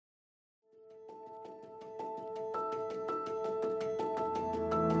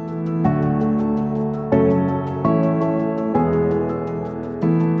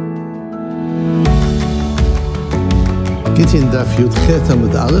Gittin daf Yudchet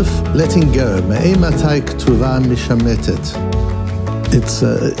Amud Aleph, letting go. מאמתי כתובה משמטת.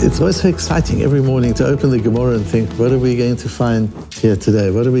 It's always so exciting every morning to open the Gemara and think, what are we going to find here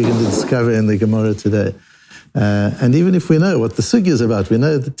today? What are we going to discover in the Gemara today? And even if we know what the sugya is about, we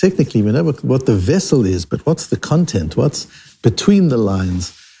know that technically we know what the vessel is, but what's the content? What's between the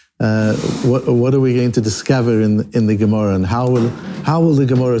lines? What are we going to discover in the Gemara, and how will the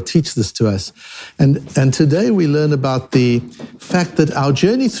Gemara teach this to us? And today we learn about the fact that our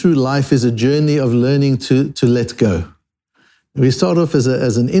journey through life is a journey of learning to let go. We start off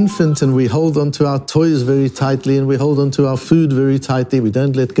as an infant and we hold on to our toys very tightly and we hold on to our food very tightly. We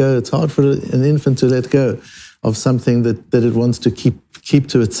don't let go. It's hard for an infant to let go of something that it wants to keep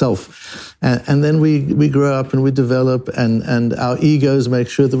to itself. And then we grow up and we develop and our egos make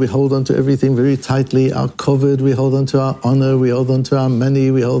sure that we hold on to everything very tightly. Our covet, we hold on to our honor, we hold on to our money,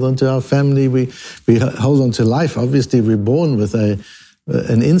 we hold on to our family, we hold on to life. Obviously, we're born with an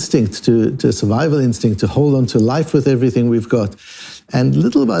instinct, a survival instinct, to hold on to life with everything we've got. And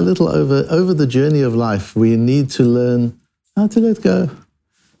little by little over the journey of life, we need to learn how to let go.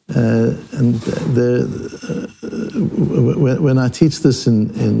 When I teach this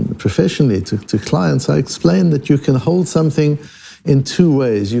in professionally to clients, I explain that you can hold something in two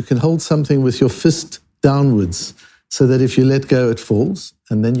ways. You can hold something with your fist downwards, so that if you let go, it falls,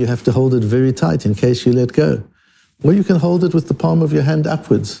 and then you have to hold it very tight in case you let go. Or you can hold it with the palm of your hand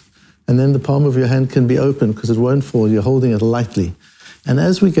upwards, and then the palm of your hand can be open because it won't fall. You're holding it lightly. And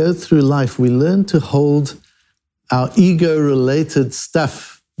as we go through life, we learn to hold our ego-related stuff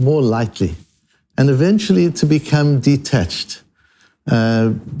more lightly, and eventually to become detached.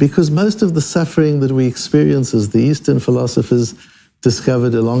 Because most of the suffering that we experience, as the Eastern philosophers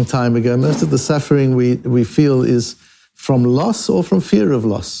discovered a long time ago, most of the suffering we feel is from loss or from fear of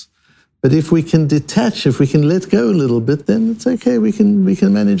loss. But if we can detach, if we can let go a little bit, then it's okay. We can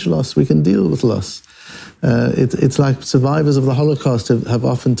manage loss. We can deal with loss. It's like survivors of the Holocaust have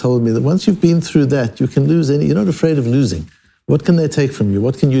often told me that once you've been through that, you can lose you're not afraid of losing. What can they take from you?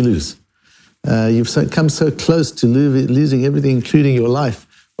 What can you lose? You've come so close to losing everything, including your life.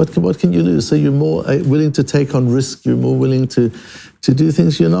 What can you lose? So you're more willing to take on risk. You're more willing to do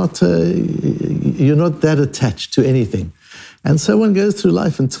things. You're not that attached to anything. And so one goes through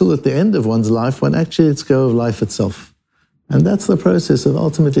life until at the end of one's life, one actually lets go of life itself. And that's the process of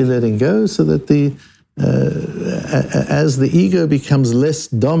ultimately letting go, so that as the ego becomes less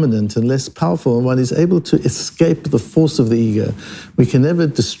dominant and less powerful, and one is able to escape the force of the ego. We can never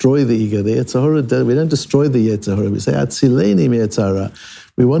destroy the ego. The Yetzer Hara, we don't destroy the Yetzer Hara. We say, Atzileni mi-Yetzer Hara.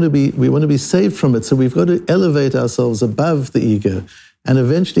 We want to be saved from it. So we've got to elevate ourselves above the ego, and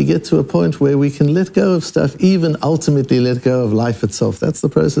eventually get to a point where we can let go of stuff, even ultimately let go of life itself. That's the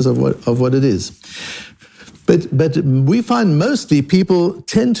process of what it is. But we find mostly people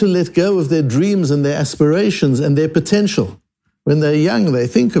tend to let go of their dreams and their aspirations and their potential. When they're young, they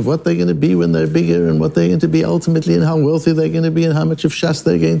think of what they're going to be when they're bigger, and what they're going to be ultimately, and how wealthy they're going to be, and how much of Shas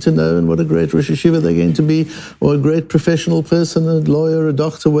they're going to know, and what a great Rosh Yeshiva they're going to be, or a great professional person, a lawyer, a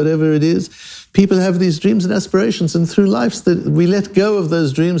doctor, whatever it is. People have these dreams and aspirations, and through life we let go of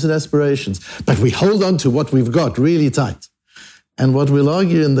those dreams and aspirations. But we hold on to what we've got really tight. And what we'll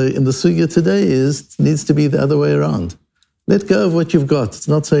argue in the sugya today is it needs to be the other way around. Let go of what you've got. It's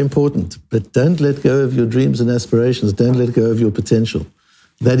not so important. But don't let go of your dreams and aspirations. Don't let go of your potential.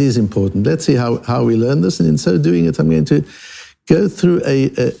 That is important. Let's see how we learn this. And in so doing it, I'm going to go through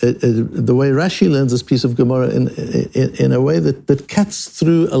the way Rashi learns this piece of Gemara in a way that cuts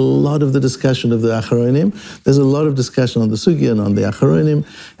through a lot of the discussion of the Acharonim. There's a lot of discussion on the Sugya and on the Acharonim,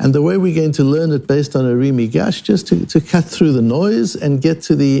 and the way we're going to learn it based on a Rimi Gash, just to cut through the noise and get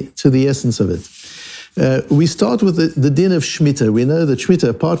to the essence of it. We start with the din of Shemitah. We know that Shemitah,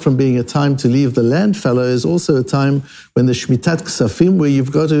 apart from being a time to leave the land fallow, is also a time when the Shmitat Ksafim, where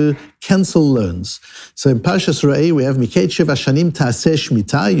you've got to cancel loans. So in Parshas Ra'eh, we have Miket Sheva Shanim Ta'aseh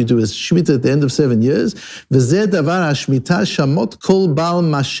Shemitah. You do a Shemitah at the end of 7 years. V'zeh davar ha'Shmitah shamot kol bal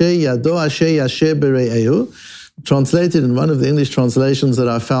mashe yado asher yasher bere'ehu. Translated in one of the English translations that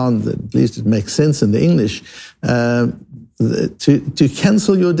I found, at least it makes sense in the English, to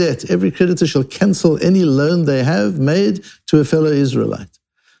cancel your debt. Every creditor shall cancel any loan they have made to a fellow Israelite.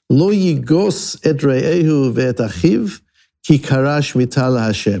 Lo yigos et re'ehu ve'et achiv ki kara shmitah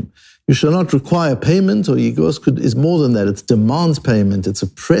laHashem. You shall not require payment, or yigos is more than that. It demands payment. It's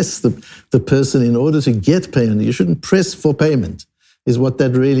oppress the person in order to get payment. You shouldn't press for payment, is what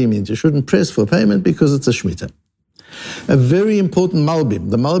that really means. You shouldn't press for payment because it's a shmitah. A very important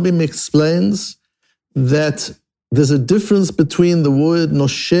Malbim. The Malbim explains that there's a difference between the word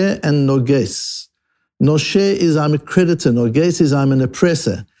nosheh and noges. Noshe is I'm a creditor. Norges is I'm an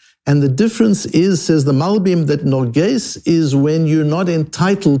oppressor. And the difference is, says the Malbim, that Norges is when you're not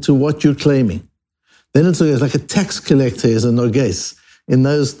entitled to what you're claiming. Then it's like a tax collector is a Norges. In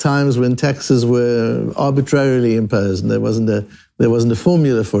those times when taxes were arbitrarily imposed and there wasn't a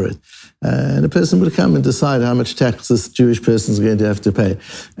formula for it. And a person would come and decide how much tax this Jewish person is going to have to pay.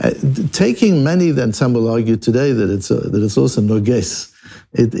 Taking money, then some will argue today that it's also Norges.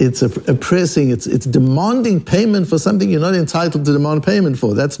 It's oppressing, it's demanding payment for something you're not entitled to demand payment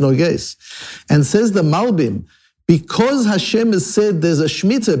for. That's Norges. And says the Malbim, because Hashem has said there's a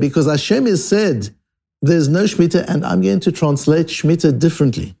Shemitah, because Hashem has said there's no Shemitah, and I'm going to translate Shemitah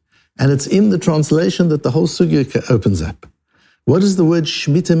differently. And it's in the translation that the whole sugya opens up. What does the word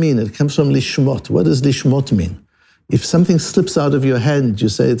Shemitah mean? It comes from lishmot. What does lishmot mean? If something slips out of your hand, you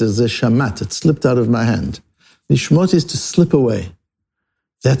say there's a shamat, it slipped out of my hand. Lishmot is to slip away.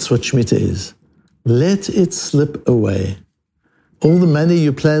 That's what Shemitah is. Let it slip away. All the money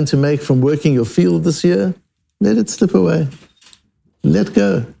you plan to make from working your field this year, let it slip away. Let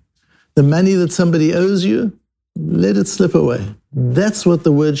go. The money that somebody owes you, let it slip away. That's what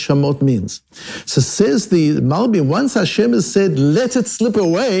the word shamot means. So says the Malbim, once Hashem has said, let it slip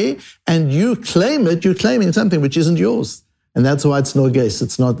away, and you claim it, you're claiming something which isn't yours. And that's why it's Norges,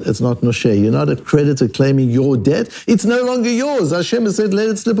 it's not Noshe. You're not a creditor claiming your debt. It's no longer yours. Hashem has said, let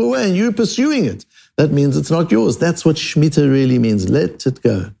it slip away, and you're pursuing it. That means it's not yours. That's what Shemitah really means. Let it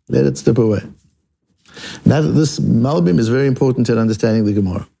go. Let it slip away. Now, this Malbim is very important in understanding the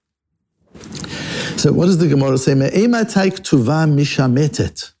Gemara. So what does the Gemara say? Me'ematai k'tuva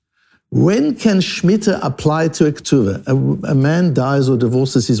mishametet. When can Shemitah apply to a k'tuva? A man dies or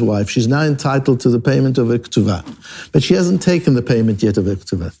divorces his wife. She's now entitled to the payment of a k'tuva, but she hasn't taken the payment yet of a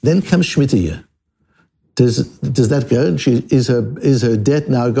k'tuva. Then comes Shemitah year. Does that go? Is her debt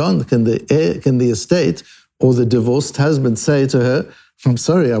now gone? Can the estate or the divorced husband say to her, I'm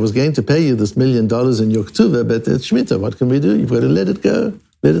sorry, I was going to pay you this $1 million in your k'tuva, but it's Shemitah. What can we do? You've got to let it go.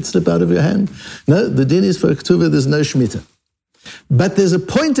 Let it slip out of your hand. No, the din is for a k'tuva, there's no Shemitah. But there's a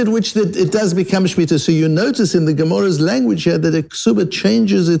point at which it does become Shemitah. So you notice in the Gemara's language here that a k'tuba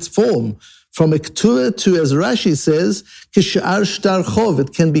changes its form from a k'tuba to, as Rashi says, k'sh'ar shtar chov.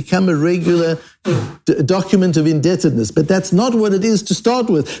 It can become a regular document of indebtedness. But that's not what it is to start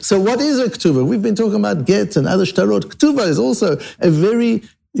with. So what is a k'tuba? We've been talking about get and other shtarot. K'tuba is also a very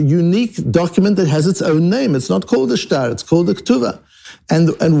unique document that has its own name. It's not called a shtar, it's called a k'tuba. And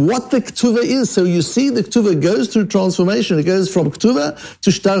what the k'tuva is, so you see the k'tuva goes through transformation. It goes from k'tuva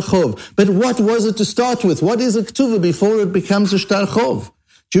to shtar chov. But what was it to start with? What is a k'tuva before it becomes a shtar chov?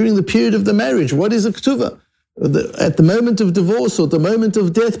 During the period of the marriage, what is a k'tuva? At the moment of divorce or the moment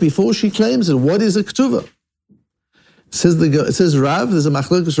of death, before she claims it, what is a k'tuva? It says Rav, there's a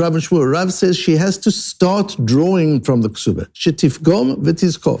machlokes Rav and Shmuel. Rav says she has to start drawing from the k'tuva. Shetifgom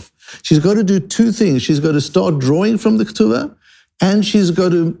v'tizkov. She's got to do two things. She's got to start drawing from the k'tuva, and she's got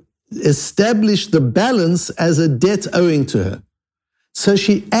to establish the balance as a debt owing to her. So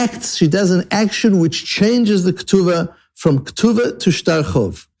she does an action which changes the k'tuva from k'tuva to shtar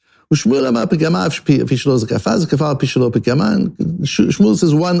chov. Shmuel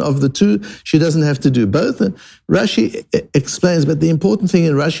says one of the two, she doesn't have to do both. And Rashi explains, but the important thing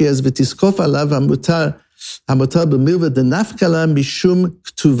in Rashi is v'tiskof alav hamutar b'milva denafkala mishum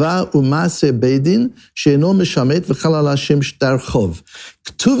k'tuva u'maseh beidin she'eno meshamet v'chal ala shem shtar chov.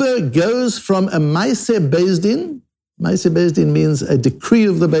 K'tuva goes from a maseh beidin. Maseh beidin means a decree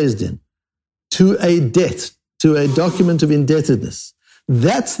of the beidin, to a debt, to a document of indebtedness.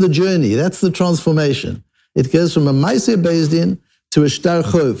 That's the journey, that's the transformation. It goes from a maseh beidin to a shtar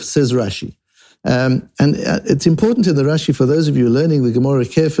chov, says Rashi. And it's important in the Rashi, for those of you learning the Gemara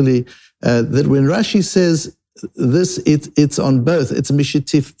carefully, that when Rashi says this, it's on both. It's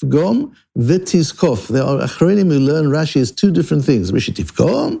mishetifgom v'tizkof. There are achronim who learn Rashi as two different things.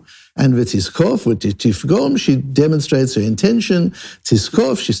 Mishetifgom and v'tizkof. With tifgom, she demonstrates her intention.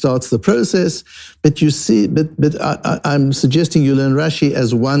 Tizkof, she starts the process. But you see, I'm suggesting you learn Rashi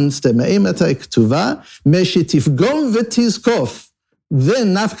as one step. Me'ematai k'tuva, meshetifgom v'tizkof.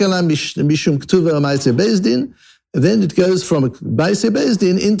 Then nafkala mishum k'tuva maseh beidin. Then it goes from a maseh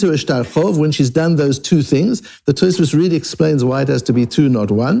beidin into a shtar chov when she's done those two things. The Tosfos really explains why it has to be two,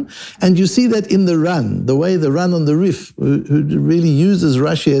 not one. And you see that in the Ran, the way the Ran on the Rif, who really uses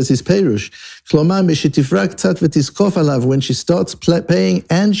Rashi as his perush. Klomar meshetifrak tzat v'tizkof alav, when she starts paying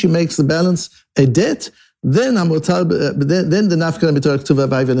and she makes the balance a debt. Then the nafkala mitorah k'tuva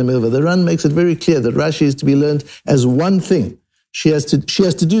b'ayven emilva. The Ran makes it very clear that Rashi is to be learned as one thing. She has to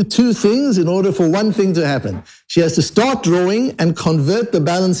do two things in order for one thing to happen. She has to start drawing and convert the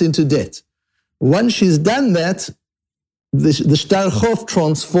balance into debt. Once she's done that, the shtar chov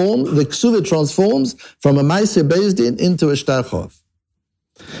the ksuva transforms from a ma'aseh beis din into a shtar chov.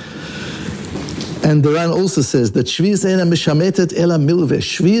 And the Ran also says that shvius ena mishametet ela milveh.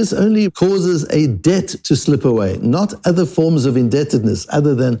 Shvius only causes a debt to slip away, not other forms of indebtedness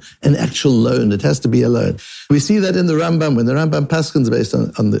other than an actual loan. It has to be a loan. We see that in the Rambam, when the Rambam paskins based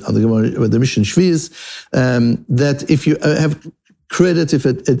on the Mishnah Shvius, that if you have credit,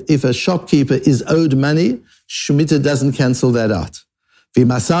 if a shopkeeper is owed money, Shemitah doesn't cancel that out.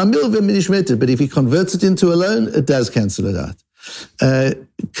 But if he converts it into a loan, it does cancel it out.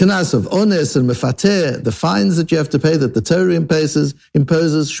 Knas of ones and mefateh, the fines that you have to pay, that the Torah imposes,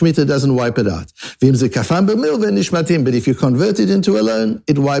 Shemitah doesn't wipe it out. But if you convert it into a loan,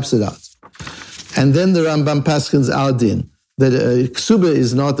 it wipes it out. And then the Rambam paskins our din, that ksuba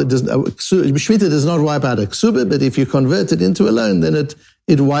is not, Shemitah does not wipe out a ksuba, but if you convert it into a loan, then it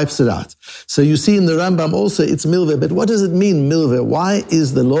wipes it out. So you see in the Rambam also it's milveh, but what does it mean, milveh? Why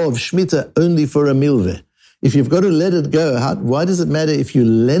is the law of Shemitah only for a milveh? If you've got to let it go, why does it matter if you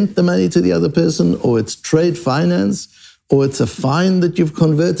lent the money to the other person, or it's trade finance, or it's a fine that you've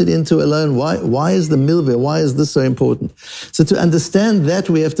converted into a loan? Why is the milveh? Why is this so important? So to understand that,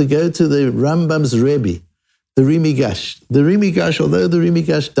 we have to go to the Rambam's Rebbe, the Rimi Gash. The Rimi Gash, although the Rimi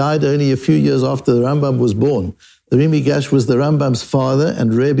Gash died only a few years after the Rambam was born, the Rimi Gash was the Rambam's father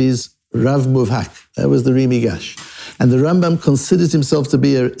and Rebbe's Rav Muvhak. That was the Rimi Gash. And the Rambam considers himself to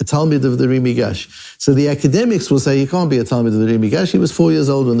be a Talmid of the Rimi Gash. So the academics will say he can't be a Talmid of the Rimi Gash. He was 4 years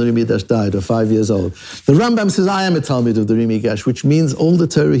old when the Rimi Gash died, or 5 years old. The Rambam says, I am a Talmid of the Rimi Gash, which means all the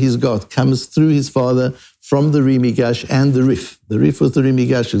Torah he's got comes through his father from the Rimi Gash and the Rif. The Rif was the Rimi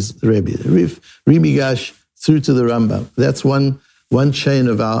Gash's Rebbe. The Rif, Rimi Gash, through to the Rambam. That's one chain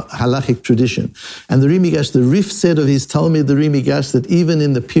of our halachic tradition. And the Rimi Gash, the Rif said of his Talmud, the Rimi Gash, that even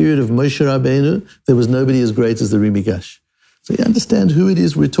in the period of Moshe Rabbeinu, there was nobody as great as the Rimi Gash. So you understand who it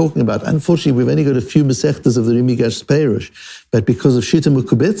is we're talking about. Unfortunately, we've only got a few Masechtas of the Rimi Gash's Perush, but because of Shita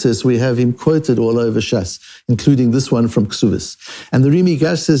Mukubetzes, we have him quoted all over Shas, including this one from Ksuvas. And the Rimi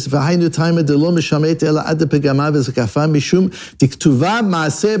Gash says, "V'hainu taima de lo mishamet ela ad pegama v'zakafa mishum diktuva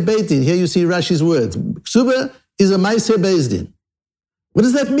maaseh beit din." Here you see Rashi's words. Ksuba is a maaseh beis din. What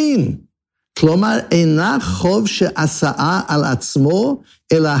does that mean? Klomar eina chov she'asa'a al atzmo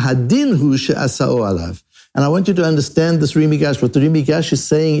ela hadin hu she'asa'o alav. And I want you to understand this Rimi Gash. What the Rimi Gash is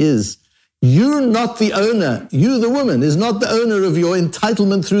saying is, you're not the owner. You, the woman, is not the owner of your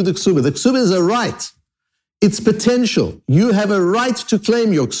entitlement through the ksuba. The ksuba is a right. It's potential. You have a right to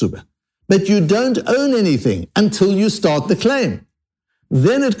claim your ksuba, but you don't own anything until you start the claim.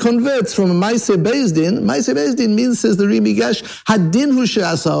 Then it converts from a ma'aseh beis din. Ma'aseh beis din means, says the Rimi Gash, hadin hu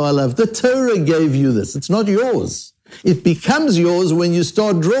she'asa'o alav. The Torah gave you this. It's not yours. It becomes yours when you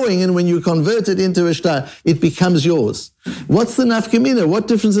start drawing, and when you convert it into a shtar, it becomes yours. What's the nafkamina? What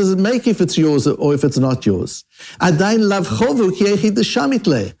difference does it make if it's yours or if it's not yours? Adain lav chovu ki echid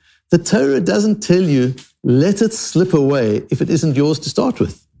shamitle. The Torah doesn't tell you, let it slip away if it isn't yours to start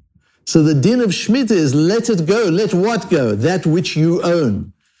with. So the din of Shemitah is let it go. Let what go? That which you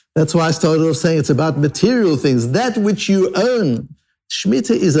own. That's why I started off saying it's about material things. That which you own.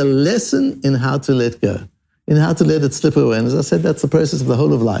 Shemitah is a lesson in how to let go, in how to let it slip away. And as I said, that's the process of the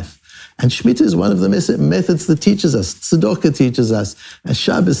whole of life. And Shemitah is one of the methods that teaches us. Tzedakah teaches us. And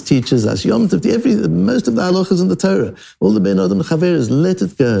Shabbos teaches us. Yom Tov, most of the halachas in the Torah. All the Ben Adam Chaveras, let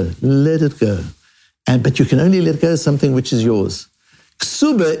it go. Let it go. But you can only let go something which is yours.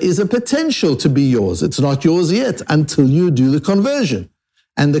 Ksuba is a potential to be yours. It's not yours yet until you do the conversion.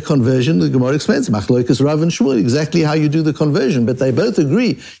 And the conversion, the Gemara explains, Machlokas Rav and Shmuel, exactly how you do the conversion. But they both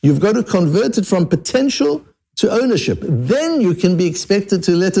agree, you've got to convert it from potential to ownership. Then you can be expected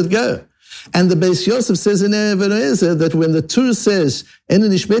to let it go. And the Beis Yosef says in Erev that when the Tur says, Enu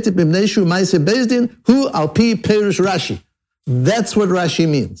nishmetet mimnei shu ma'aseh beis din, hu al pi perush Rashi. That's what Rashi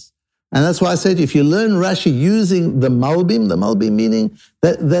means. And that's why I said, if you learn Rashi using the Malbim meaning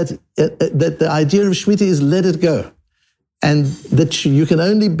that the idea of Shemitah is let it go. And that you can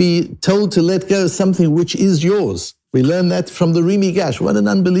only be told to let go something which is yours. We learn that from the Rimi Gash. What an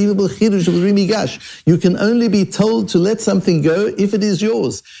unbelievable chidush of the Rimi Gash. You can only be told to let something go if it is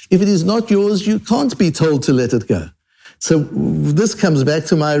yours. If it is not yours, you can't be told to let it go. So this comes back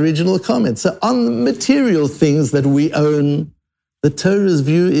to my original comment. So on material things that we own, the Torah's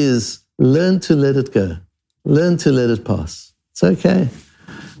view is learn to let it go. Learn to let it pass. It's okay.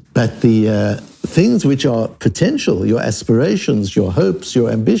 But the things which are potential, your aspirations, your hopes, your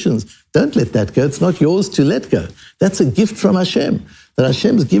ambitions, don't let that go. It's not yours to let go. That's a gift from Hashem. That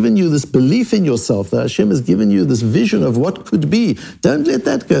Hashem has given you this belief in yourself, that Hashem has given you this vision of what could be. Don't let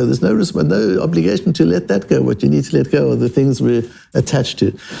that go. There's no obligation to let that go. What you need to let go are the things we're attached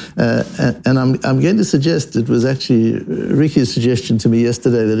to. And I'm going to suggest, it was actually Ricky's suggestion to me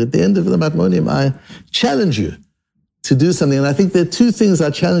yesterday, that at the end of the Matmonim, I challenge you to do something. And I think there are two things I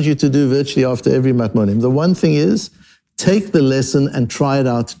challenge you to do virtually after every Matmonim. The one thing is, take the lesson and try it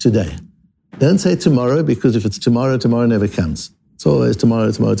out today. Don't say tomorrow, because if it's tomorrow, tomorrow never comes. It's always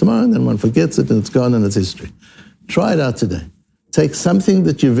tomorrow, tomorrow, tomorrow, and then one forgets it and it's gone and it's history. Try it out today. Take something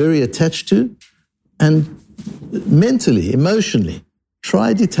that you're very attached to and mentally, emotionally,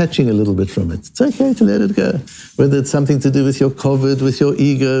 try detaching a little bit from it. It's okay to let it go. Whether it's something to do with your COVID, with your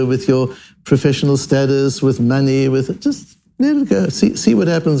ego, with your professional status, with money, just let it go. See what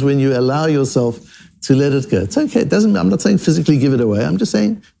happens when you allow yourself to let it go. It's okay. I'm not saying physically give it away. I'm just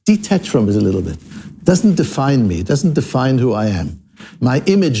saying detach from it a little bit. It doesn't define me. It doesn't define who I am. My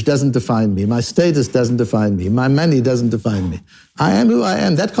image doesn't define me. My status doesn't define me. My money doesn't define me. I am who I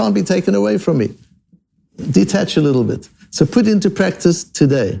am. That can't be taken away from me. Detach a little bit. So put into practice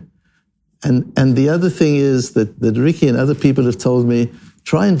today. And the other thing is that Ricky and other people have told me,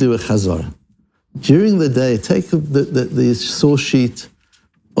 try and do a chazor. During the day, take the source sheet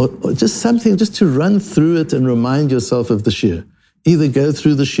or just something just to run through it and remind yourself of the shir. Either go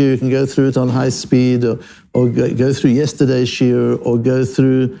through the shir, you can go through it on high speed, or go through yesterday's shir, or go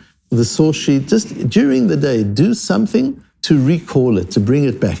through the source sheet. Just during the day, do something to recall it, to bring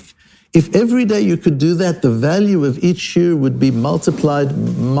it back. If every day you could do that, the value of each shir would be multiplied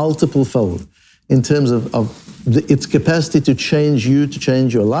multiple fold in terms of its capacity to change you, to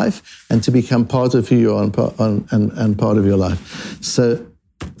change your life, and to become part of who you are and part of your life. So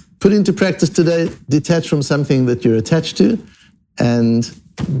put into practice today, detach from something that you're attached to, and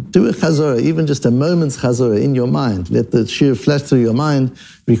do a chazorah, even just a moment's chazorah in your mind. Let the shir flash through your mind,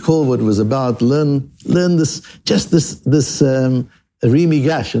 recall what it was about, learn this Rimi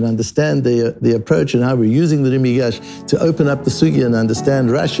Gash, and understand the approach and how we're using the Rimi Gash to open up the sugya and understand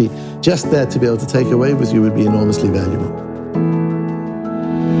Rashi. Just that to be able to take away with you would be enormously valuable.